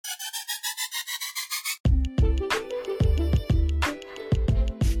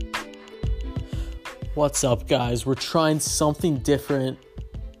What's up, guys? We're trying something different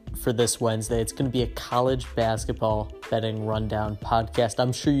for this Wednesday. It's going to be a college basketball betting rundown podcast.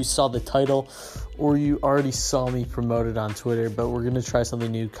 I'm sure you saw the title or you already saw me promote it on Twitter, but we're going to try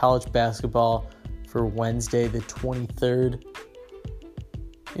something new. College basketball for Wednesday, the 23rd.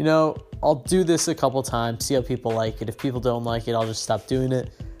 You know, I'll do this a couple times, see how people like it. If people don't like it, I'll just stop doing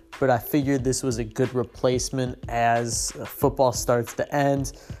it. But I figured this was a good replacement as football starts to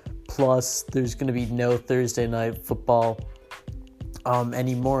end. Plus, there's going to be no Thursday night football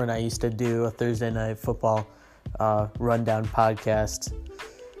anymore, and I used to do a Thursday night football rundown podcast.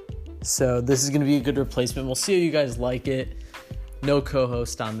 So this is going to be a good replacement. We'll see how you guys like it. No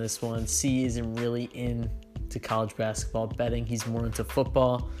co-host on this one. C isn't really into college basketball betting. He's more into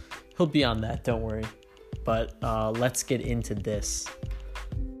football. He'll be on that, don't worry. But let's get into this.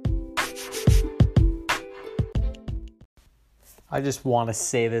 I just want to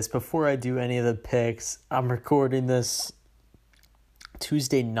say this before I do any of the picks. I'm recording this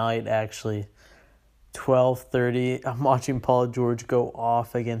Tuesday night, actually, 12:30. I'm watching Paul George go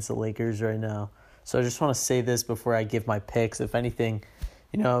off against the Lakers right now. So I just want to say this before I give my picks. If anything,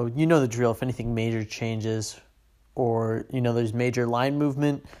 you know the drill. If anything major changes or, there's major line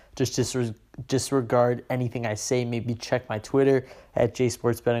movement, just disregard anything I say. Maybe check my Twitter at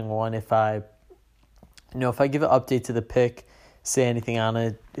JSportsBetting1. If I give an update to the pick, say anything on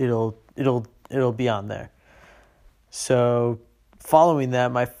it, it'll be on there. So following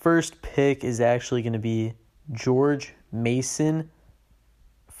that, my first pick is actually going to be George Mason,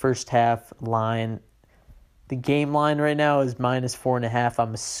 first half line. The game line right now is -4.5.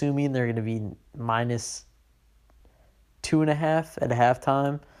 I'm assuming they're going to be -2.5 at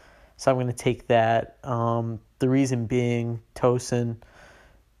halftime. So I'm going to take that. The reason being, Tosin,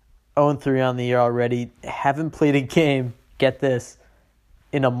 0-3 on the year already. Haven't played a game, get this,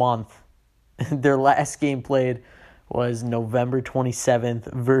 in a month. Their last game played was November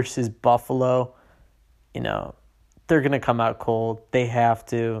 27th versus Buffalo. They're going to come out cold. They have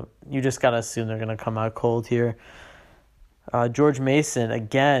to. You just got to assume they're going to come out cold here. George Mason,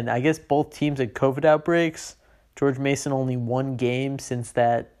 again, I guess both teams had COVID outbreaks. George Mason only one game since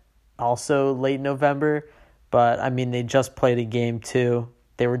that, also late November. But, they just played a game too.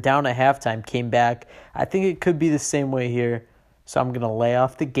 They were down at halftime, came back. I think it could be the same way here. So I'm going to lay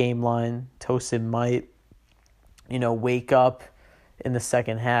off the game line. Tosin might, wake up in the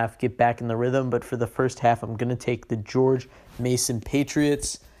second half, get back in the rhythm. But for the first half, I'm going to take the George Mason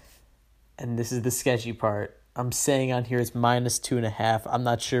Patriots. And this is the sketchy part. I'm saying on here it's -2.5. I'm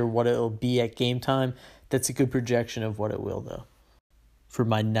not sure what it'll be at game time. That's a good projection of what it will, though. For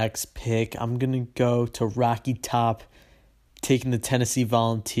my next pick, I'm going to go to Rocky Top, taking the Tennessee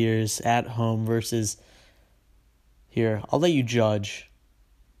Volunteers at home versus, here, I'll let you judge.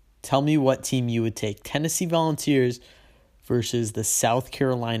 Tell me what team you would take. Tennessee Volunteers versus the South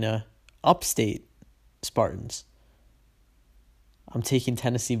Carolina Upstate Spartans. I'm taking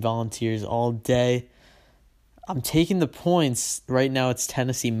Tennessee Volunteers all day. I'm taking the points. Right now it's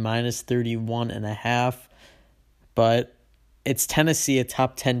Tennessee -31.5. But it's Tennessee, a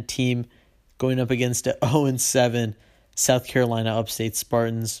top 10 team, going up against a 0-7 South Carolina Upstate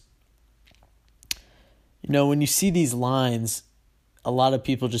Spartans. When you see these lines, a lot of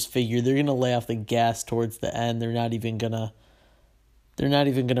people just figure they're going to lay off the gas towards the end. They're not even going to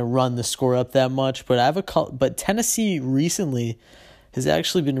run the score up that much. But Tennessee recently has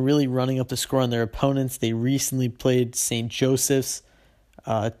actually been really running up the score on their opponents. They recently played St. Joseph's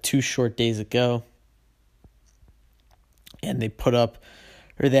 2 short days ago, and they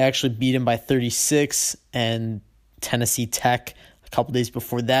actually beat them by 36, and Tennessee Tech a couple days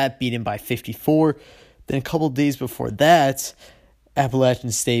before that beat him by 54. Then a couple days before that,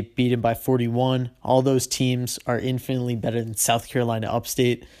 Appalachian State beat him by 41. All those teams are infinitely better than South Carolina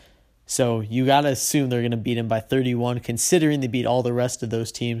Upstate. So you got to assume they're going to beat him by 31, considering they beat all the rest of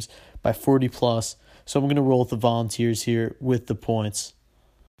those teams by 40 plus. So I'm going to roll with the Volunteers here with the points.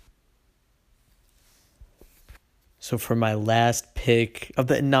 So for my last pick of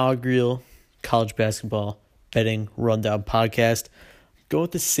the inaugural college basketball betting rundown podcast, go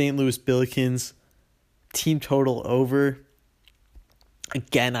with the St. Louis Billikens, team total over.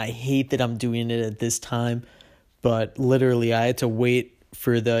 Again, I hate that I'm doing it at this time, but literally I had to wait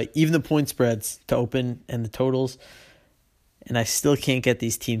for even the point spreads to open and the totals, and I still can't get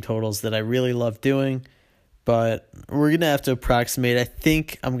these team totals that I really love doing, but we're going to have to approximate. I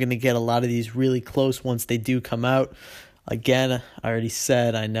think I'm going to get a lot of these really close once they do come out. Again, I already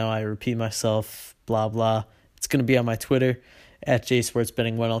said, I know I repeat myself, blah, blah. It's going to be on my Twitter, at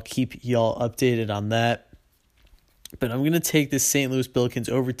JSportsBetting1. I'll keep y'all updated on that. But I'm going to take this St. Louis Billikens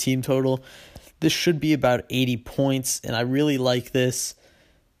over team total. This should be about 80 points, and I really like this.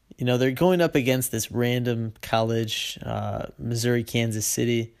 They're going up against this random college, Missouri, Kansas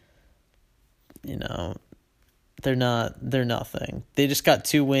City. They're nothing. They just got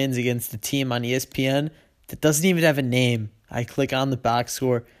 2 wins against the team on ESPN that doesn't even have a name. I click on the box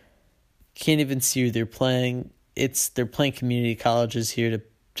score, can't even see who they're playing. They're playing community colleges here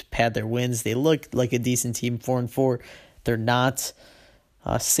to pad their wins. They look like a decent team, 4-4. They're not.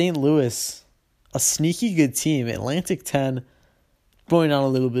 St. Louis, a sneaky good team. Atlantic 10, going on a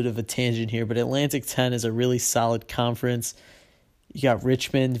little bit of a tangent here, but Atlantic 10 is a really solid conference. You got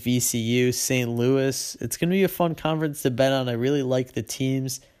Richmond, VCU, St. Louis. It's going to be a fun conference to bet on. I really like the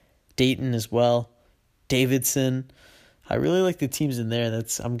teams. Dayton as well. Davidson. I really like the teams in there.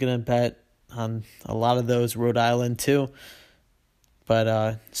 I'm going to bet on a lot of those. Rhode Island too.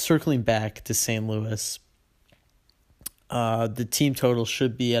 But circling back to St. Louis, the team total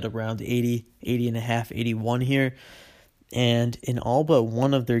should be at around 80.5, 81 here. And in all but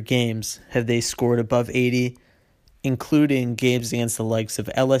one of their games have they scored above 80, including games against the likes of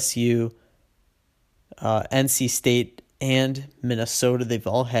LSU, NC State, and Minnesota. They've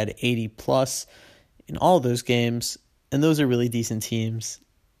all had 80+ in all those games, and those are really decent teams.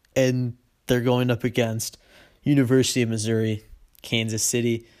 And they're going up against University of Missouri, Kansas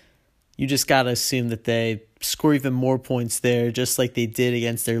City. You just got to assume that they score even more points there, just like they did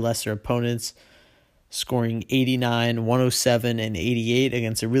against their lesser opponents, scoring 89, 107, and 88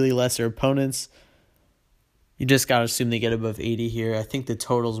 against their really lesser opponents. You just got to assume they get above 80 here. I think the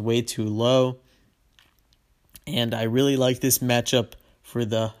total's way too low. And I really like this matchup for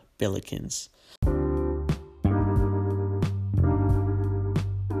the Billikens.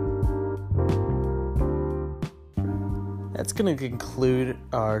 That's going to conclude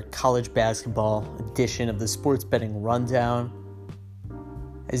our college basketball edition of the Sports Betting Rundown.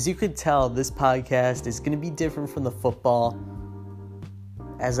 As you could tell, this podcast is going to be different from the football.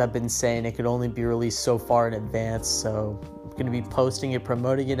 As I've been saying, it could only be released so far in advance, so I'm going to be posting it,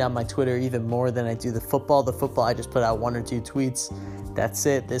 promoting it on my Twitter even more than I do the football. The football, I just put out 1 or 2 tweets. That's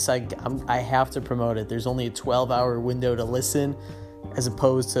it. This I have to promote it. There's only a 12-hour window to listen, as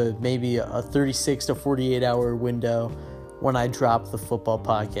opposed to maybe a 36 to 48-hour window when I drop the football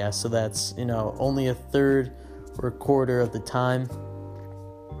podcast. So that's, only a third or a quarter of the time.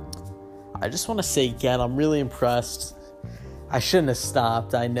 I just want to say again, I'm really impressed. I shouldn't have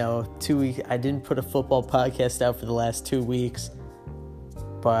stopped. I know 2 weeks. I didn't put a football podcast out for the last 2 weeks,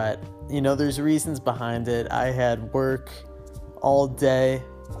 but there's reasons behind it. I had work all day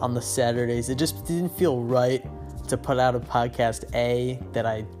on the Saturdays. It just didn't feel right to put out a podcast that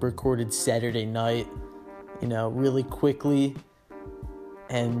I recorded Saturday night, really quickly,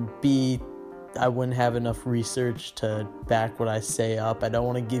 and B, I wouldn't have enough research to back what I say up. I don't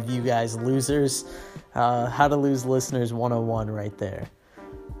want to give you guys losers, how to lose listeners 101 right there.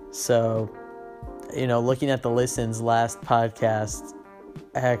 So, looking at the listens last podcast,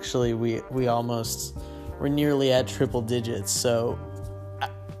 actually we're nearly at triple digits. So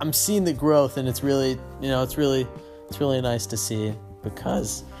I'm seeing the growth, and it's really nice to see,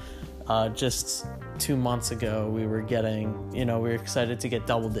 because just 2 months ago we were excited to get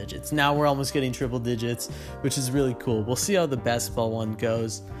double digits. Now we're almost getting triple digits, which is really cool. We'll see how the basketball one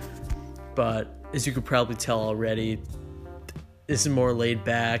goes, but as you could probably tell already, this is more laid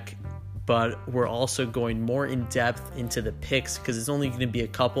back, but we're also going more in depth into the picks, because it's only going to be a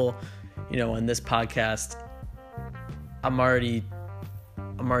couple, on this podcast. I'm already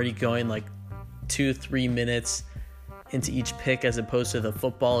going like 2-3 minutes into each pick, as opposed to the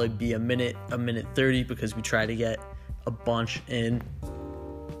football. It'd be a minute 30, because we try to get a bunch in.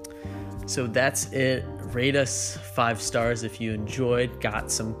 So that's it. Rate us 5 stars if you enjoyed,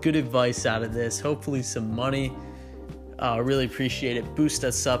 got some good advice out of this, hopefully some money. Really appreciate it. Boost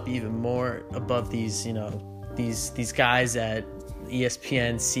us up even more above these guys at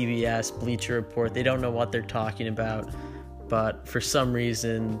ESPN, CBS, Bleacher Report. They don't know what they're talking about, but for some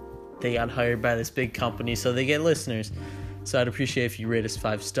reason they got hired by this big company, so they get listeners. So I'd appreciate if you rate us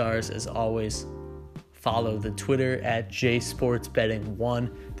 5 stars. As always, follow the Twitter at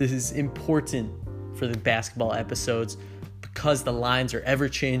JSportsBetting1. This is important for the basketball episodes, because the lines are ever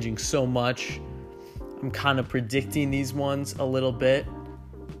changing so much. I'm kind of predicting these ones a little bit.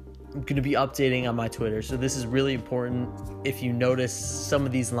 I'm going to be updating on my Twitter, so this is really important. If you notice some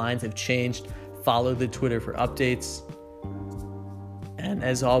of these lines have changed, follow the Twitter for updates. And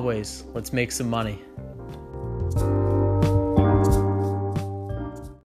as always, let's make some money.